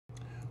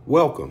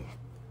Welcome.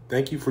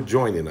 Thank you for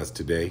joining us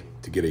today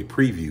to get a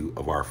preview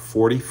of our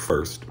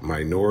 41st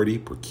Minority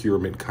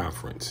Procurement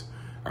Conference.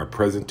 Our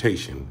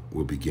presentation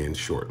will begin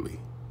shortly.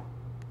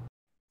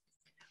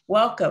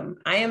 Welcome.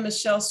 I am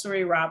Michelle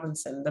Suri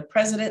Robinson, the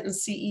President and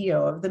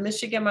CEO of the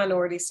Michigan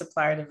Minority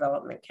Supplier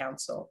Development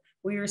Council.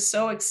 We are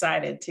so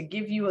excited to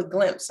give you a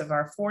glimpse of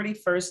our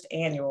 41st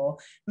annual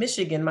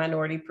Michigan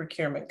Minority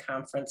Procurement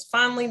Conference,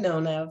 fondly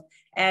known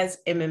as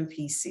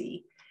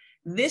MMPC.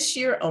 This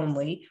year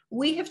only,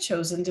 we have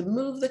chosen to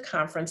move the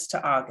conference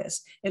to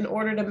August in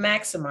order to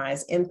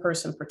maximize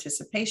in-person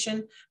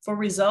participation for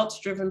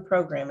results-driven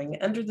programming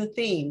under the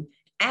theme,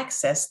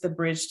 Access the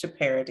Bridge to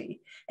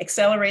Parity,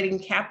 accelerating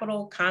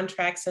capital,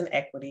 contracts, and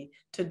equity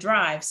to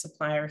drive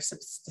supplier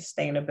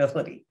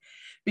sustainability.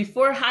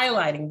 Before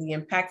highlighting the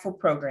impactful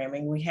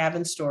programming we have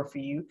in store for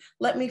you,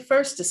 let me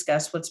first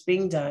discuss what's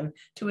being done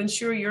to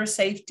ensure your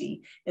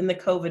safety in the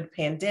COVID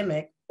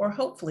pandemic, or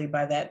hopefully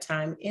by that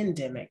time,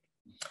 endemic.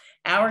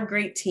 Our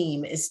great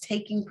team is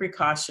taking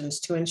precautions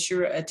to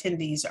ensure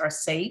attendees are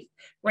safe,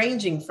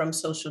 ranging from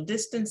social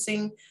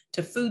distancing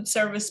to food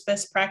service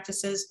best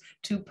practices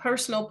to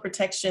personal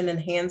protection and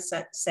hand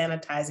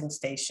sanitizing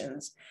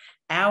stations.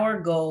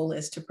 Our goal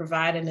is to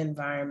provide an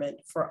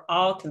environment for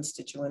all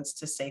constituents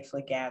to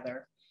safely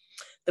gather.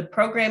 The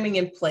programming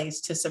in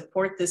place to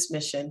support this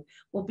mission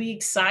will be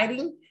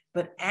exciting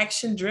but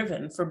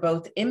action-driven for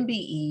both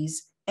MBEs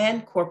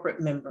and corporate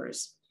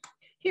members.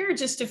 Here are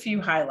just a few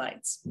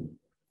highlights.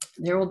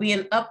 There will be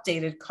an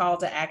updated call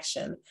to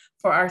action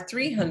for our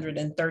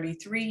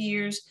 333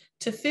 years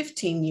to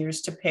 15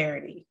 years to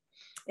parity.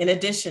 In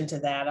addition to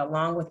that,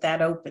 along with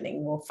that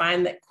opening, we'll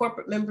find that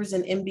corporate members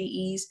and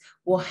MBEs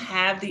will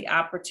have the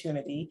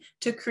opportunity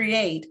to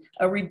create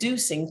a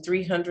reducing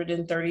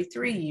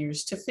 333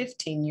 years to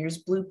 15 years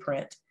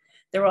blueprint.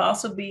 There will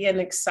also be an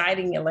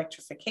exciting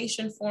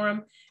electrification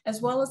forum,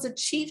 as well as a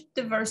Chief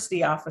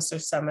Diversity Officer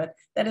Summit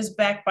that is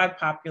backed by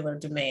popular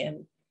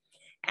demand.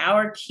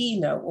 Our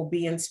keynote will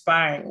be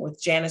inspiring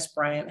with Janice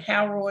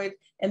Bryant-Halroyd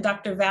and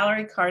Dr.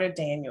 Valerie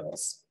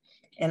Carter-Daniels.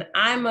 And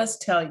I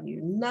must tell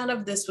you, none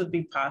of this would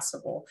be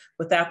possible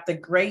without the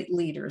great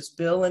leaders,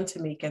 Bill and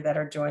Tamika, that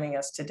are joining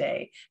us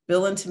today.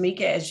 Bill and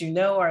Tamika, as you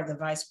know, are the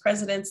vice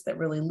presidents that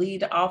really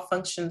lead all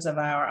functions of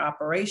our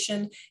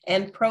operation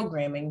and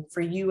programming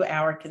for you,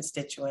 our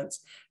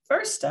constituents.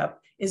 First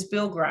up is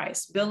Bill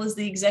Grice. Bill is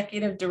the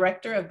executive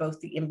director of both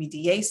the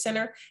MBDA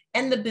Center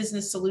and the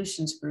Business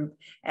Solutions Group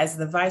as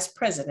the vice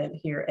president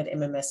here at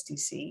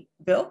MMSDC.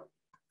 Bill?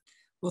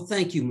 Well,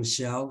 thank you,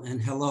 Michelle,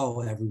 and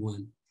hello,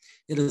 everyone.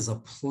 It is a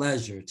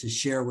pleasure to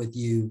share with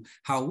you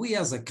how we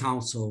as a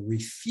council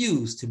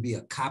refuse to be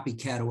a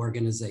copycat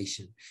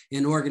organization,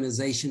 an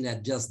organization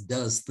that just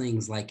does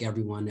things like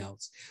everyone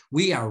else.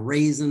 We are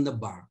raising the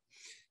bar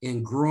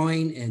in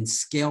growing and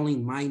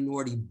scaling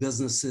minority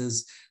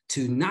businesses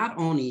to not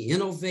only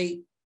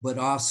innovate, but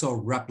also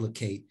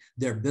replicate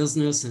their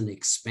business and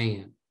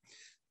expand.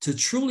 To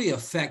truly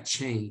affect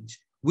change,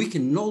 we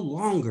can no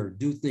longer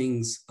do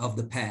things of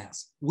the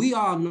past. We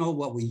all know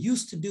what we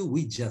used to do,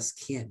 we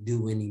just can't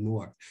do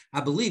anymore.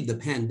 I believe the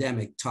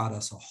pandemic taught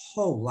us a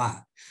whole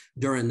lot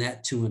during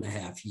that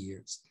 2.5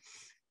 years.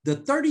 The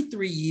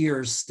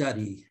 33-year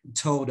study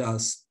told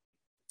us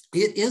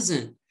it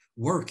isn't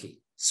working.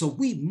 So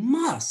we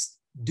must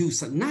do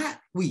something, not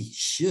we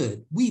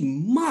should, we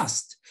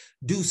must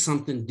do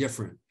something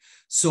different.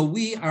 So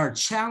we are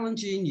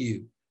challenging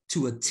you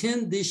to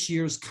attend this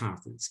year's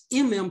conference,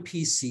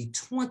 MMPC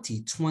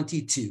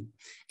 2022,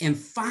 and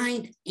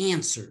find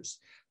answers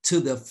to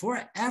the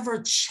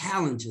forever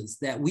challenges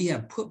that we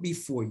have put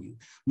before you.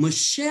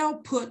 Michelle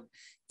put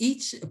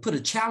a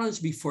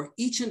challenge before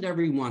each and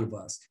every one of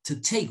us to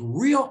take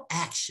real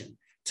action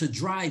to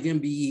drive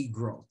MBE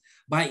growth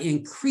by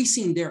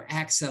increasing their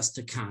access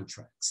to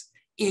contracts,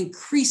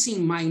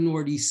 increasing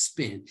minority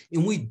spend.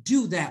 And we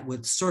do that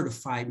with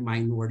certified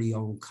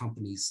minority-owned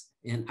companies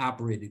and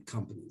operated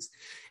companies,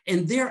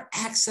 and their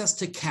access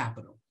to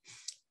capital.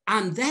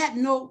 On that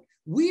note,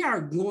 we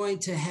are going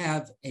to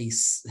have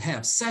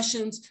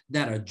sessions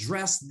that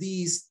address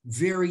these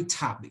very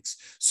topics.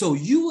 So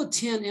you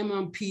attend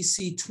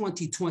MMPC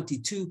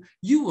 2022,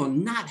 you will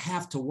not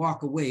have to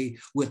walk away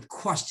with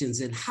questions.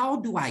 And how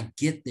do I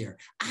get there?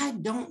 I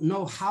don't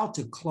know how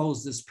to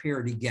close this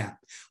parity gap.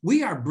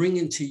 We are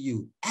bringing to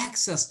you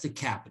access to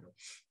capital.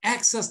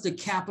 Access to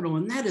capital,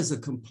 and that is a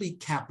complete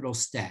capital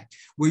stack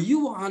where you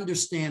will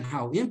understand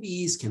how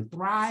MBEs can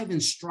thrive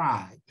and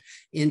strive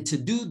and to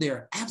do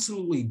their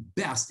absolutely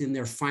best in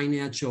their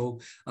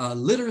financial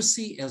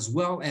literacy as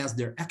well as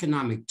their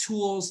economic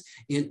tools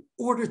in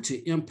order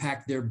to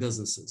impact their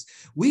businesses.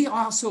 We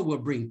also will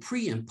bring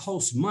pre and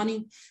post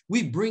money.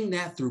 We bring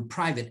that through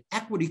private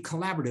equity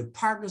collaborative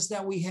partners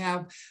that we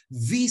have,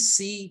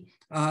 VC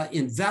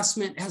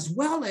investment, as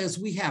well as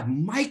we have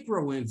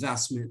micro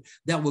investment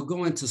that will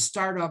go into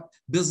startup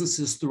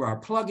businesses through our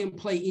plug and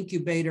play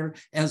incubator,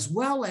 as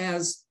well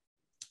as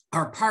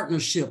our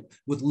partnership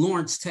with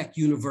Lawrence Tech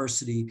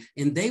University,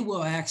 and they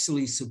will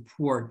actually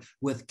support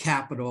with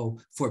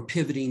capital for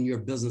pivoting your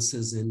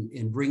businesses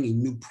and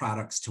bringing new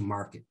products to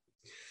market.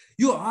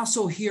 You'll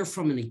also hear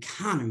from an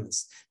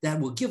economist that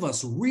will give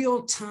us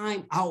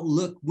real-time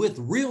outlook with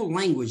real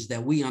language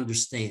that we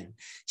understand.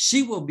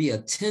 She will be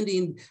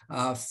attending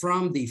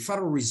from the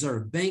Federal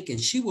Reserve Bank, and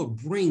she will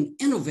bring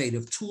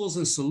innovative tools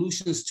and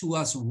solutions to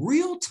us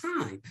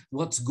real-time,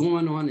 what's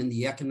going on in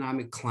the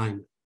economic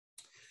climate.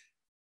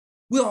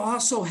 We'll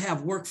also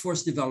have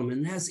workforce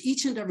development. And as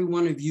each and every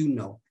one of you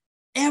know,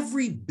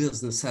 every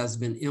business has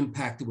been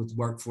impacted with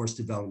workforce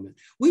development.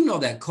 We know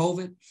that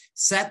COVID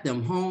sat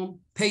them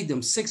home, paid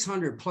them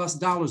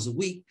 $600+ a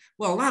week.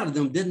 Well, a lot of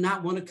them did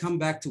not want to come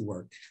back to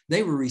work.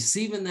 They were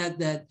receiving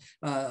that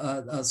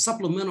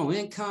supplemental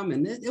income,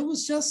 and it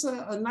was just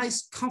a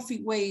nice,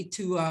 comfy way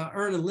to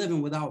earn a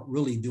living without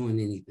really doing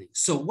anything.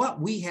 So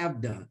what we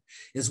have done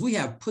is we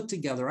have put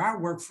together our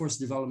workforce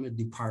development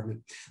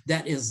department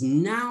that is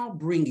now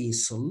bringing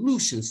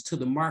solutions to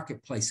the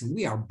marketplace, and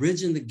we are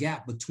bridging the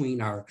gap between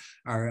our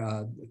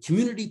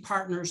community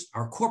partners,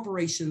 our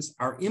corporations,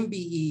 our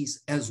MBEs,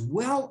 as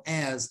well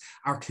as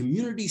our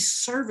community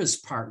service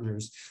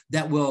partners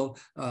that will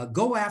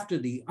go after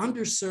the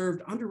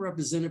underserved,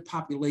 underrepresented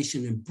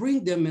population and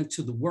bring them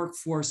into the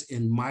workforce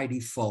in mighty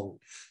fold.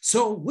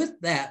 So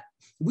with that,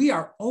 we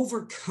are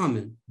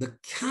overcoming the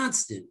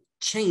constant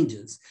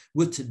changes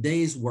with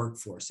today's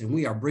workforce, and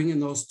we are bringing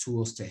those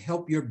tools to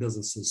help your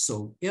businesses.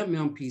 So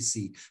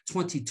MMPC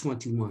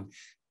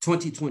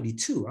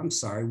 2022,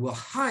 will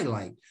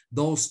highlight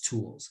those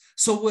tools.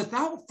 So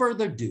without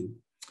further ado,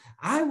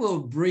 I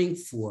will bring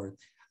forth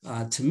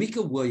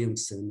Tamika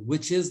Williamson,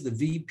 which is the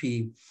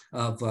VP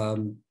of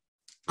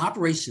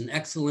Operation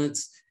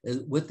Excellence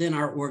within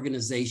our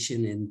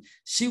organization, and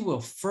she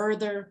will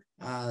further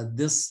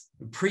this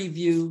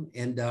preview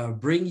and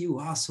bring you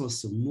also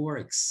some more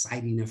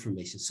exciting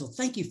information. So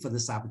thank you for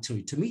this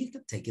opportunity.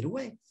 Tamika, take it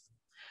away.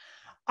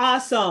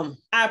 Awesome.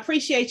 I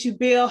appreciate you,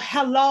 Bill.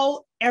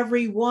 Hello,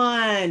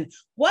 everyone.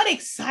 What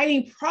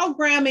exciting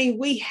programming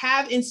we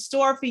have in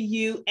store for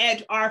you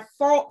at our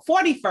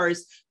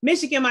 41st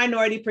Michigan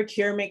Minority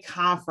Procurement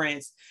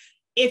Conference.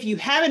 If you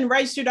haven't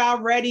registered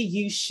already,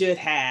 you should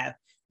have.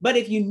 But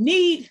if you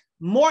need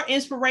more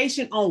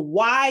inspiration on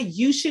why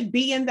you should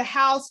be in the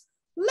house,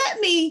 let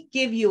me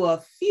give you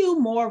a few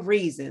more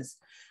reasons.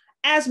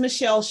 As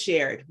Michelle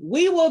shared,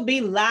 we will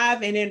be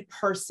live and in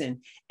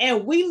person,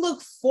 and we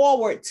look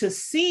forward to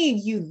seeing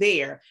you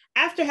there.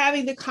 After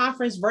having the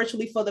conference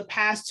virtually for the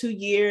past 2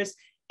 years,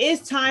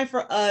 it's time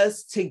for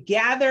us to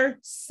gather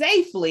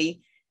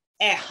safely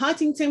at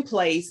Huntington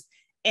Place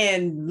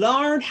and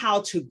learn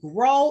how to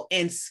grow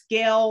and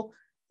scale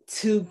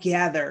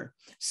together.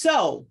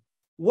 So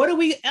what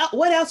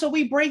else are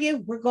we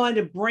bringing? We're going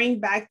to bring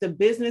back the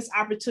Business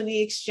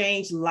Opportunity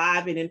Exchange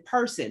live and in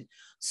person.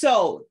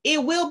 So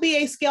it will be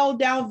a scaled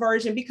down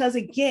version because,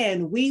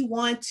 again, we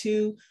want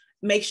to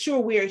make sure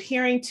we're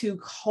adhering to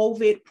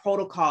COVID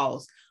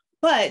protocols.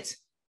 But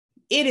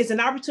it is an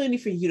opportunity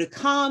for you to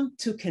come,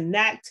 to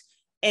connect,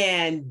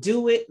 and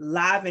do it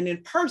live and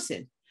in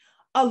person.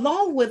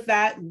 Along with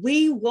that,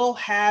 we will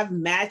have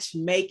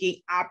matchmaking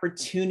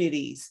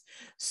opportunities.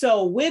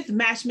 So with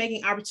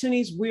matchmaking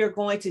opportunities, we are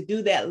going to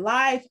do that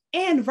live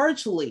and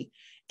virtually.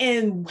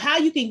 And how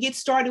you can get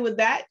started with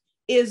that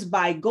is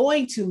by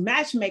going to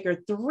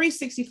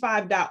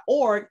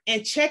matchmaker365.org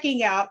and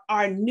checking out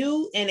our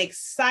new and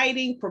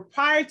exciting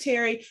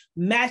proprietary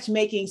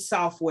matchmaking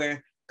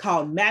software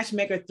called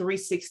Matchmaker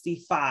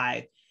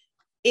 365.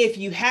 If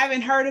you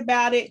haven't heard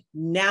about it,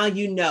 now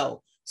you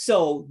know.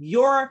 So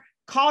your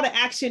call to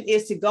action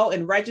is to go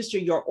and register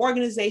your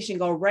organization,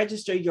 go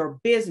register your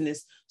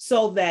business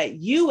so that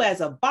you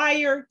as a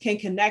buyer can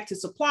connect to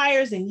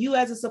suppliers and you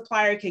as a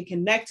supplier can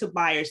connect to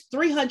buyers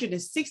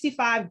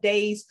 365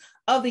 days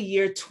of the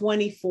year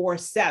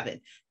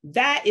 24/7.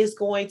 That is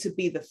going to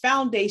be the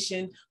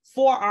foundation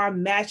for our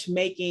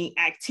matchmaking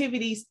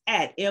activities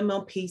at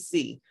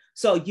MMPC.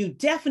 So you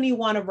definitely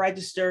want to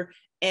register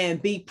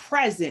and be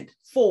present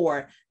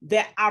for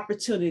that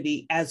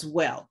opportunity as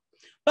well.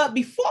 But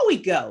before we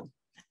go,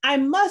 I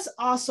must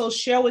also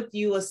share with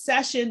you a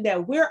session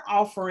that we're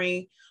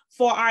offering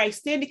for our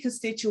extended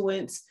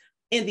constituents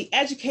in the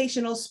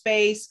educational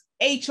space,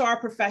 HR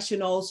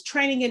professionals,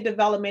 training and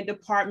development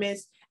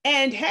departments,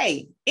 and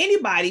hey,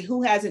 anybody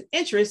who has an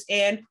interest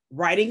in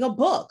writing a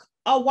book,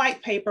 a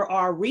white paper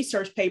or a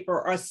research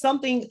paper or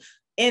something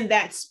in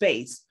that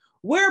space.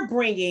 We're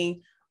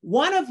bringing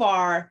one of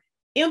our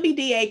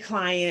MBDA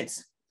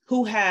clients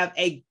who have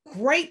a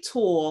great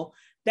tool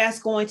that's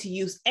going to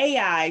use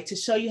AI to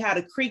show you how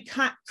to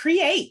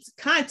create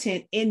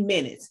content in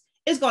minutes.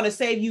 It's going to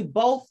save you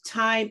both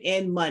time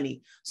and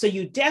money. So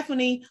you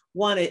definitely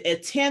want to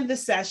attend the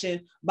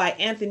session by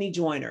Anthony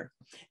Joyner.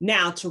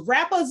 Now, to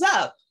wrap us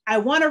up, I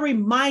want to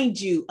remind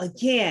you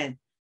again,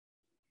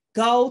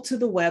 go to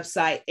the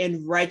website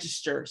and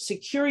register.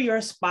 Secure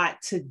your spot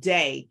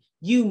today.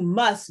 You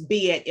must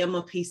be at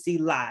MMPC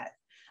Live.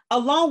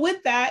 Along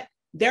with that,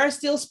 there are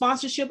still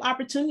sponsorship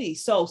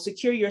opportunities. So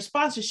secure your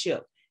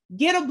sponsorship,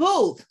 get a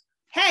booth.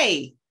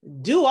 Hey,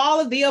 do all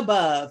of the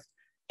above.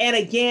 And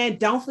again,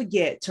 don't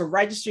forget to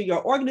register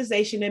your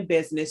organization and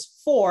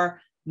business for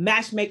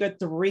Matchmaker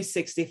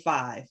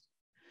 365.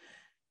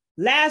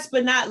 Last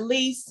but not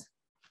least,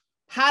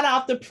 hot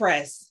off the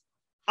press,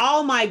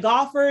 all my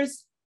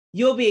golfers,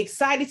 you'll be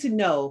excited to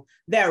know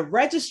that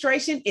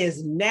registration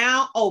is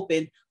now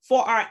open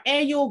for our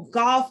annual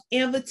golf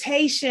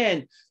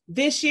invitation.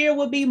 This year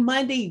will be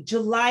Monday,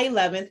 July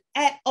 11th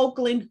at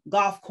Oakland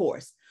Golf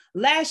Course.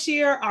 Last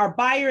year, our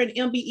buyer and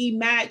MBE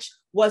match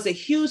was a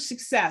huge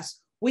success.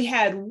 We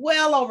had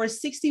well over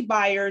 60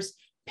 buyers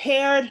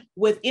paired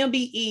with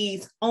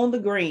MBEs on the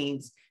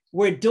greens.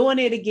 We're doing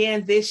it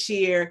again this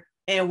year,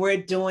 and we're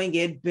doing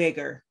it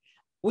bigger.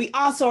 We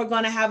also are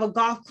going to have a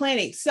golf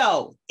clinic.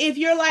 So if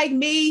you're like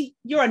me,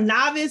 you're a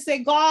novice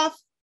at golf,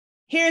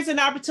 here's an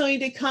opportunity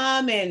to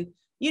come and,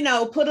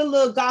 put a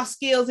little golf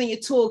skills in your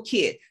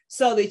toolkit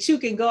so that you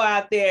can go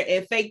out there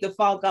and fake the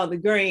funk on the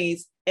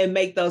greens and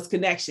make those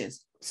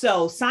connections.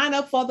 So sign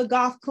up for the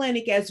golf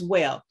clinic as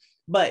well,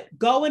 but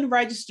go and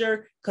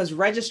register because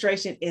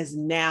registration is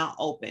now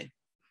open.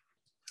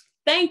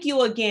 Thank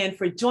you again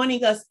for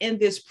joining us in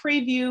this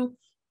preview.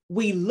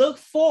 We look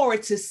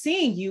forward to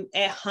seeing you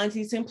at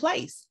Huntington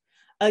Place.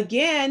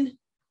 Again,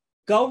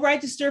 go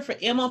register for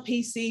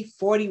MMPC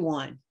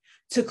 41.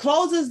 To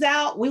close us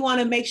out, we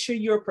want to make sure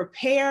you're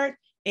prepared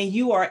and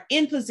you are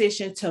in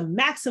position to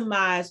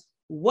maximize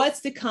what's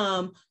to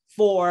come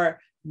for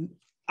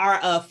our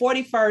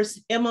 41st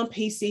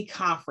MMPC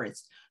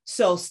conference.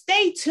 So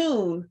stay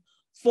tuned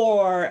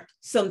for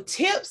some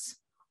tips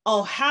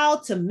on how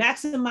to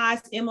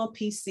maximize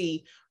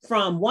MMPC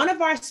from one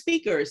of our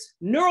speakers,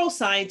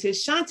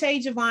 neuroscientist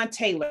Shantae Javon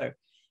Taylor.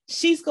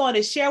 She's going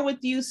to share with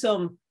you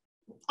some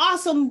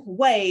awesome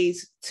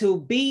ways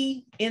to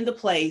be in the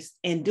place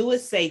and do it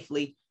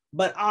safely,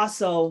 but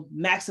also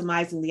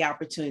maximizing the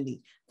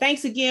opportunity.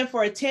 Thanks again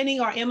for attending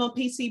our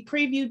MMPC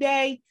Preview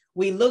Day.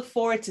 We look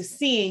forward to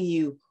seeing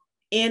you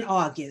in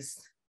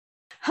August.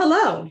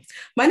 Hello,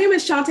 my name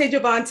is Shantae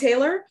Javon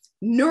Taylor,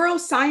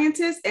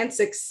 neuroscientist and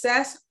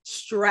success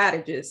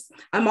strategist.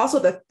 I'm also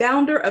the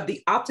founder of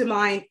the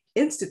Optimind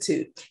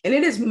Institute, and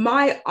it is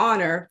my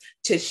honor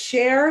to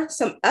share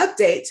some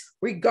updates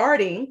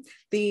regarding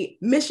the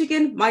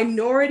Michigan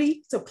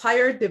Minority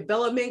Supplier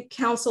Development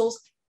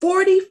Council's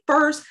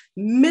 41st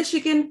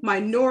Michigan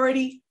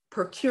Minority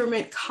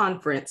Procurement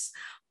Conference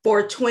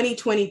for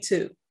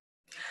 2022.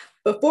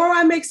 Before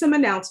I make some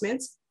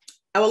announcements,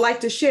 I would like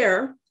to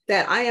share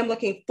that I am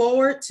looking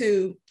forward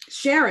to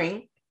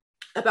sharing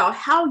about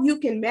how you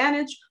can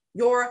manage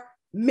your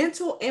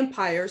mental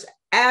empires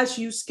as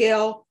you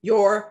scale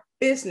your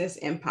business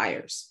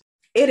empires.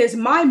 It is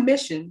my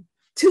mission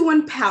to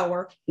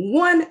empower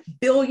 1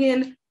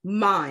 billion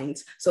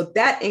minds. So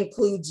that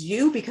includes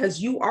you, because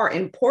you are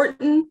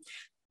important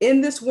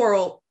in this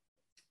world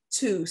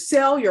to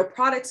sell your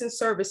products and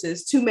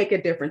services to make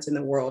a difference in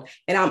the world.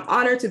 And I'm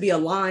honored to be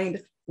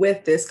aligned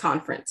with this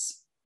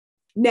conference.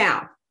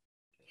 Now,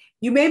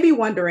 you may be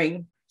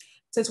wondering,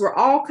 since we're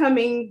all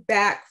coming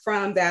back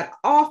from that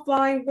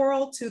offline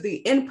world to the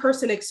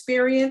in-person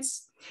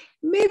experience,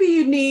 maybe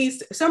you need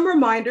some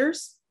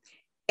reminders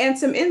and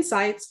some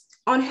insights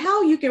on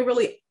how you can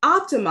really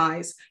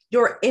optimize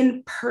your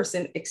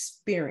in-person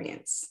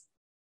experience.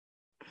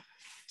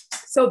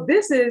 So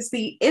this is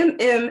the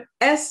MMSDC's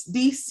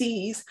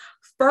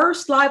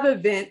first live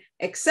event,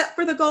 except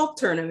for the golf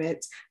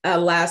tournament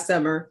last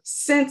summer,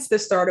 since the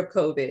start of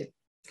COVID.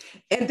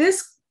 And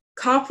this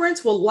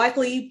conference will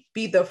likely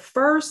be the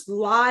first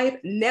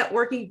live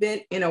networking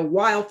event in a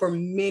while for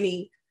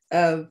many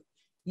of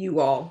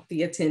you all,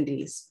 the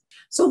attendees.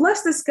 So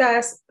let's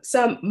discuss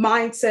some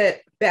mindset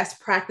best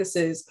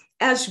practices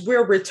as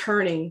we're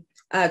returning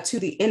to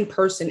the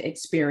in-person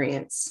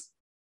experience.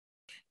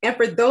 And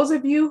for those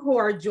of you who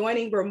are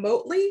joining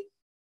remotely,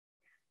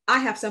 I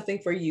have something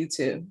for you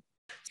too.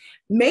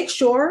 Make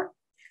sure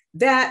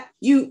that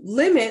you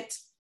limit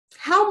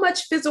how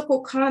much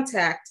physical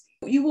contact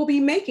you will be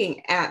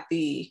making at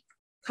the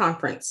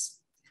conference.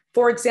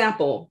 For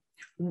example,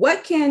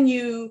 what can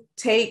you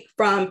take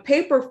from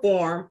paper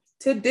form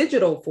to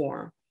digital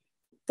form?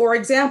 For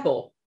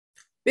example,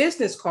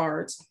 business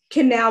cards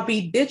can now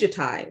be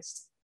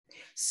digitized.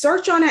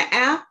 Search on an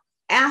app,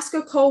 ask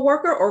a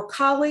coworker or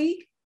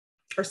colleague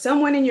or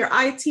someone in your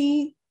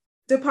IT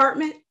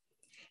department,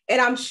 and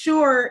I'm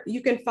sure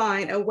you can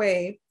find a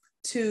way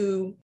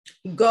to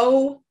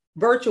go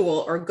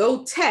virtual or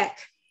go tech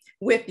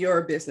with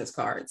your business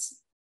cards.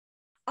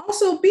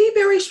 Also, be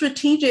very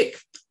strategic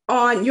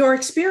on your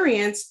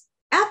experience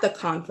at the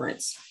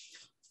conference.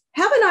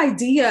 Have an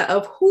idea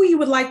of who you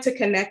would like to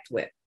connect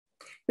with.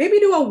 Maybe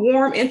do a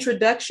warm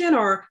introduction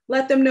or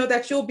let them know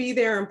that you'll be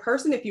there in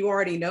person if you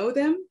already know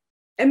them,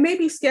 and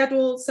maybe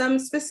schedule some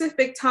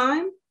specific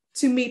time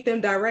to meet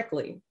them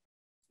directly.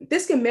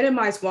 This can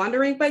minimize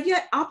wandering, but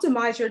yet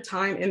optimize your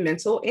time and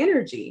mental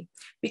energy,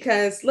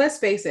 because let's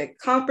face it,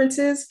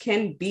 conferences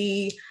can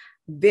be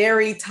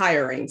very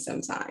tiring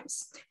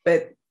sometimes,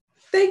 but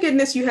thank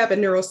goodness you have a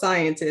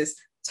neuroscientist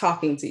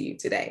talking to you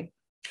today.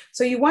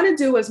 So you want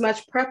to do as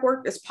much prep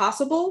work as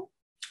possible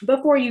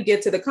before you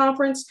get to the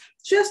conference,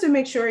 just to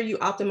make sure you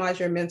optimize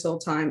your mental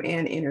time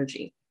and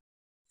energy.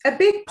 A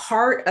big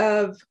part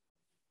of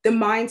the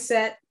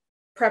mindset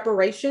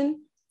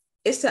preparation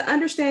is to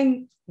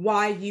understand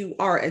why you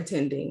are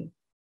attending.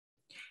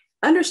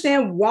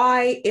 Understand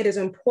why it is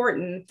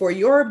important for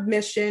your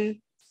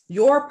mission,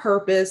 your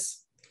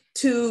purpose,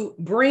 to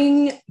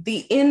bring the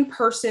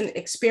in-person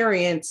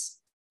experience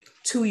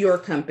to your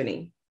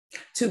company,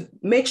 to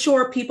make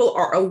sure people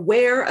are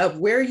aware of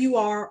where you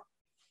are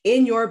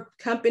in your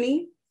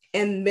company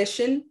and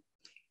mission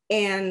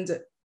and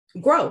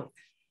growth.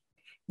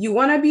 You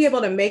want to be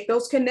able to make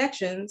those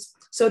connections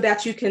so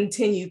that you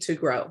continue to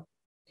grow.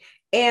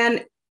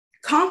 And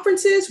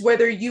conferences,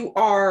 whether you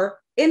are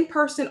in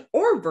person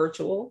or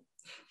virtual,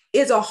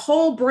 is a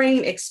whole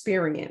brain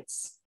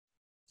experience.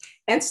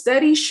 And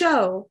studies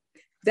show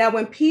that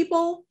when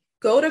people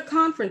go to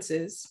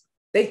conferences,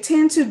 they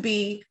tend to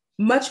be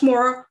much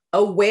more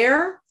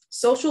aware,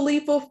 socially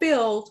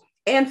fulfilled,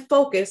 and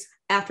focused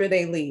after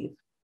they leave.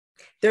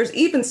 There's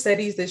even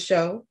studies that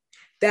show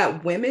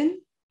that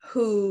women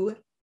who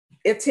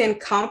attend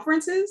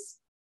conferences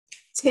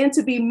tend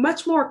to be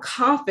much more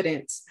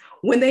confident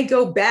when they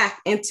go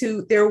back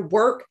into their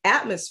work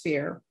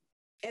atmosphere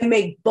and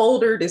make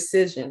bolder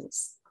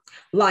decisions,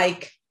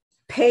 like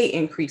pay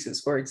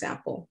increases, for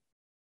example.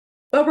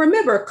 But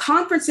remember,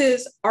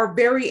 conferences are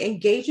very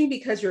engaging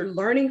because you're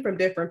learning from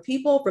different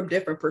people, from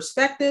different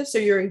perspectives. So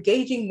you're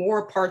engaging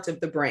more parts of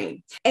the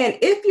brain. And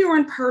if you're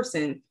in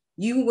person,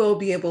 you will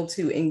be able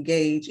to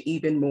engage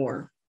even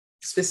more,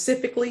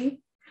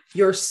 specifically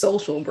your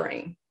social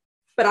brain.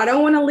 But I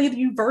don't want to leave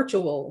you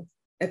virtual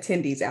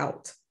attendees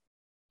out.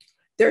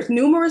 There's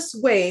numerous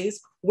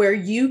ways where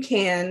you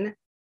can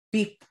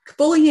be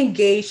fully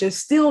engaged and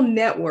still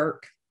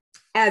network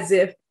as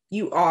if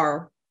you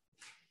are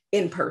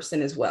in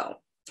person as well.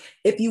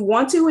 If you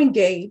want to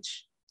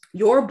engage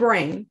your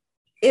brain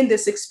in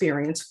this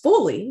experience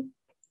fully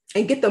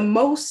and get the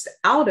most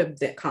out of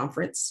the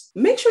conference,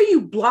 make sure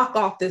you block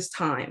off this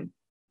time.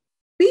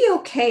 Be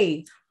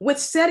okay with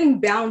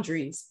setting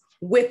boundaries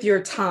with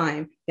your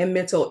time and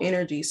mental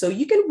energy so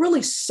you can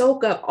really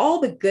soak up all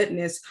the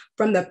goodness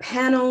from the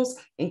panels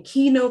and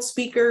keynote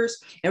speakers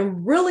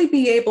and really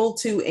be able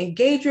to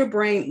engage your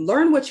brain,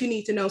 learn what you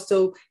need to know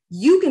so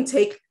you can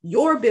take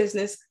your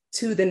business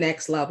to the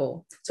next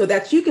level, so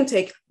that you can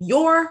take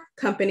your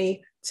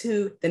company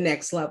to the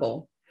next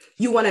level.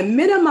 You want to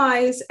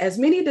minimize as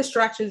many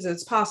distractions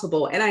as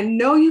possible. And I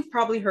know you've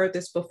probably heard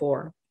this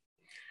before,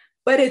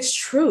 but it's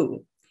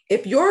true.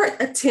 If your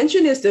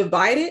attention is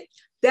divided,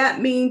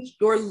 that means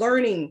your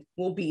learning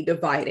will be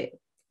divided.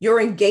 Your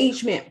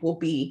engagement will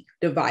be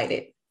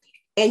divided.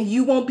 And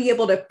you won't be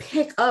able to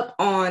pick up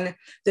on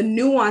the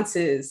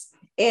nuances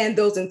and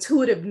those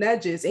intuitive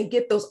nudges and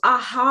get those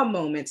aha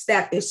moments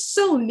that is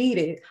so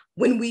needed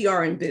when we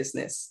are in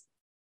business.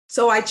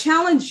 So I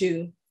challenge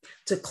you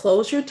to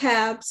close your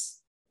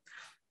tabs,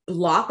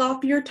 block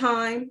off your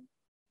time,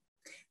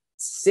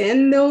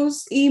 send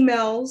those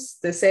emails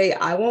that say,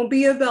 I won't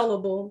be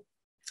available,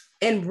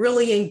 and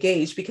really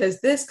engage, because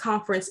this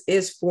conference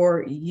is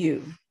for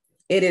you.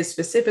 It is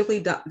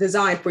specifically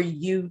designed for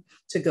you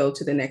to go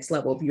to the next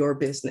level of your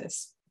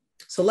business.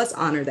 So let's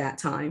honor that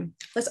time.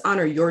 Let's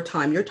honor your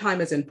time. Your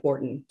time is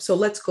important. So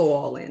let's go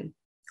all in.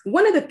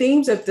 One of the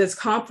themes of this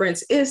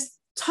conference is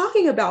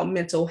talking about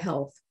mental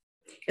health.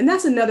 And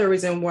that's another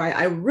reason why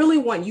I really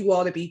want you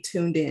all to be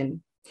tuned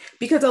in,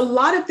 because a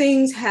lot of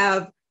things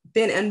have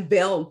been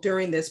unveiled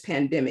during this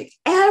pandemic.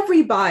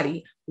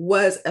 Everybody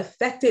was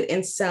affected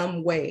in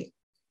some way.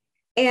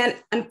 And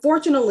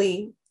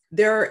unfortunately,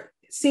 there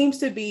seems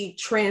to be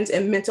trends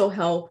in mental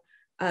health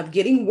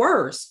getting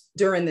worse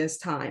during this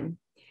time.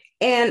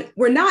 And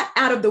we're not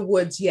out of the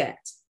woods yet.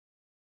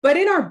 But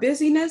in our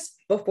busyness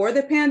before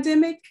the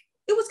pandemic,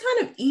 it was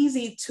kind of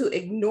easy to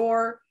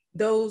ignore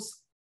those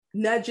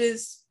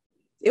nudges.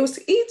 It was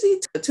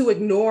easy to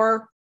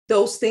ignore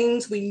those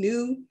things we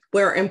knew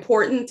were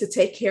important to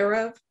take care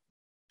of.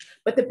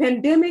 But the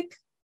pandemic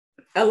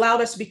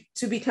allowed us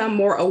to become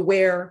more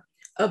aware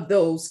of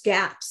those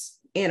gaps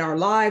in our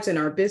lives, in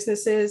our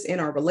businesses, in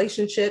our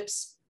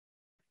relationships.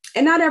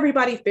 And not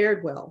everybody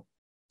fared well.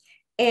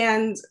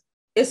 And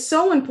it's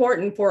so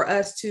important for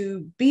us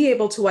to be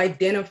able to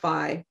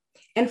identify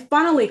and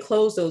finally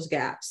close those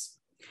gaps.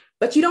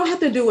 But you don't have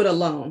to do it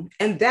alone.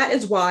 And that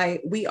is why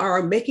we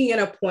are making it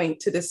a point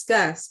to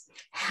discuss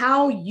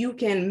how you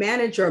can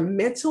manage your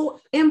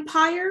mental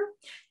empire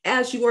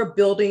as you are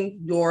building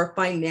your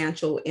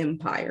financial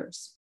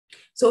empires.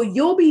 So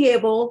you'll be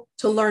able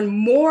to learn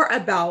more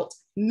about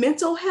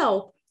mental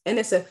health and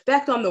its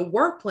effect on the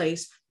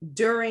workplace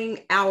during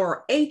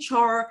our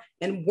HR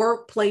and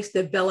workplace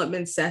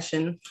development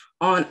session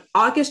on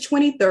August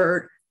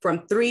 23rd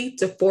from 3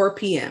 to 4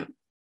 p.m.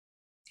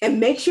 And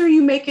make sure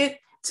you make it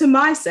to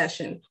my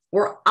session,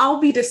 where I'll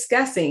be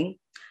discussing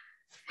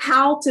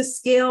how to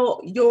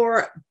scale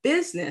your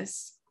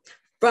business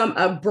from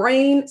a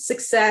brain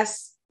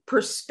success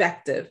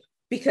perspective.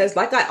 Because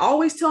like I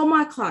always tell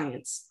my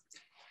clients,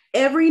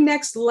 every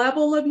next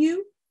level of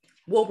you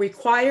will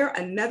require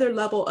another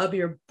level of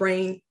your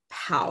brain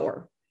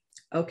power.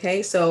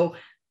 Okay, so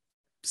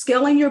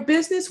scaling your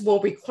business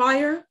will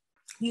require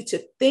you to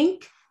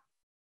think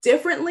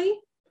differently,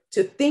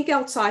 to think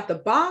outside the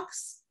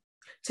box,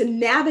 to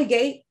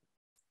navigate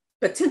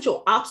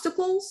potential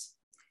obstacles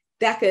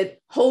that could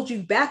hold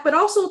you back, but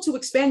also to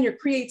expand your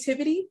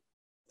creativity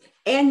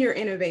and your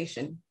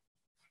innovation.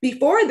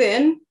 Before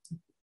then,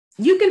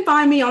 you can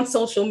find me on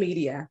social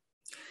media.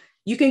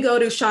 You can go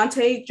to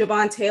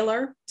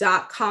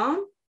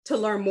ShantaeJavonTaylor.com to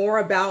learn more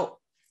about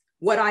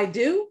what I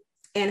do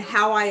and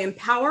how I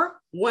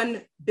empower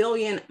 1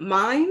 billion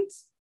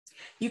minds.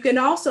 You can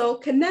also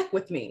connect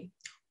with me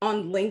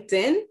on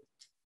LinkedIn,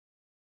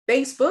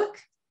 Facebook,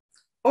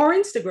 or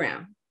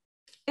Instagram.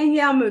 And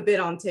yeah, I'm a bit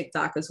on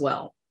TikTok as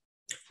well.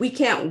 We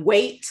can't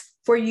wait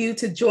for you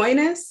to join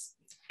us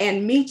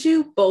and meet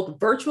you both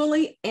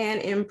virtually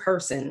and in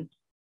person.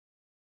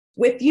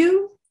 With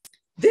you,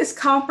 this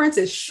conference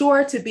is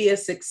sure to be a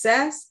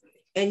success,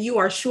 and you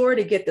are sure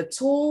to get the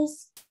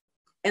tools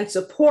and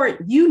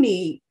support you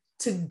need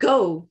to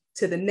go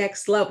to the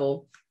next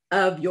level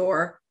of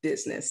your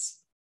business.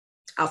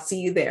 I'll see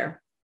you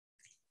there.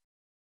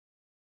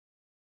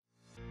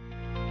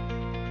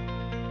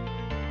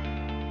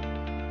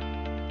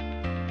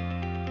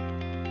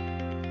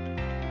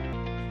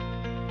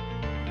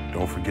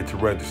 Don't forget to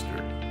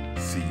register.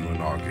 See you in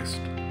August.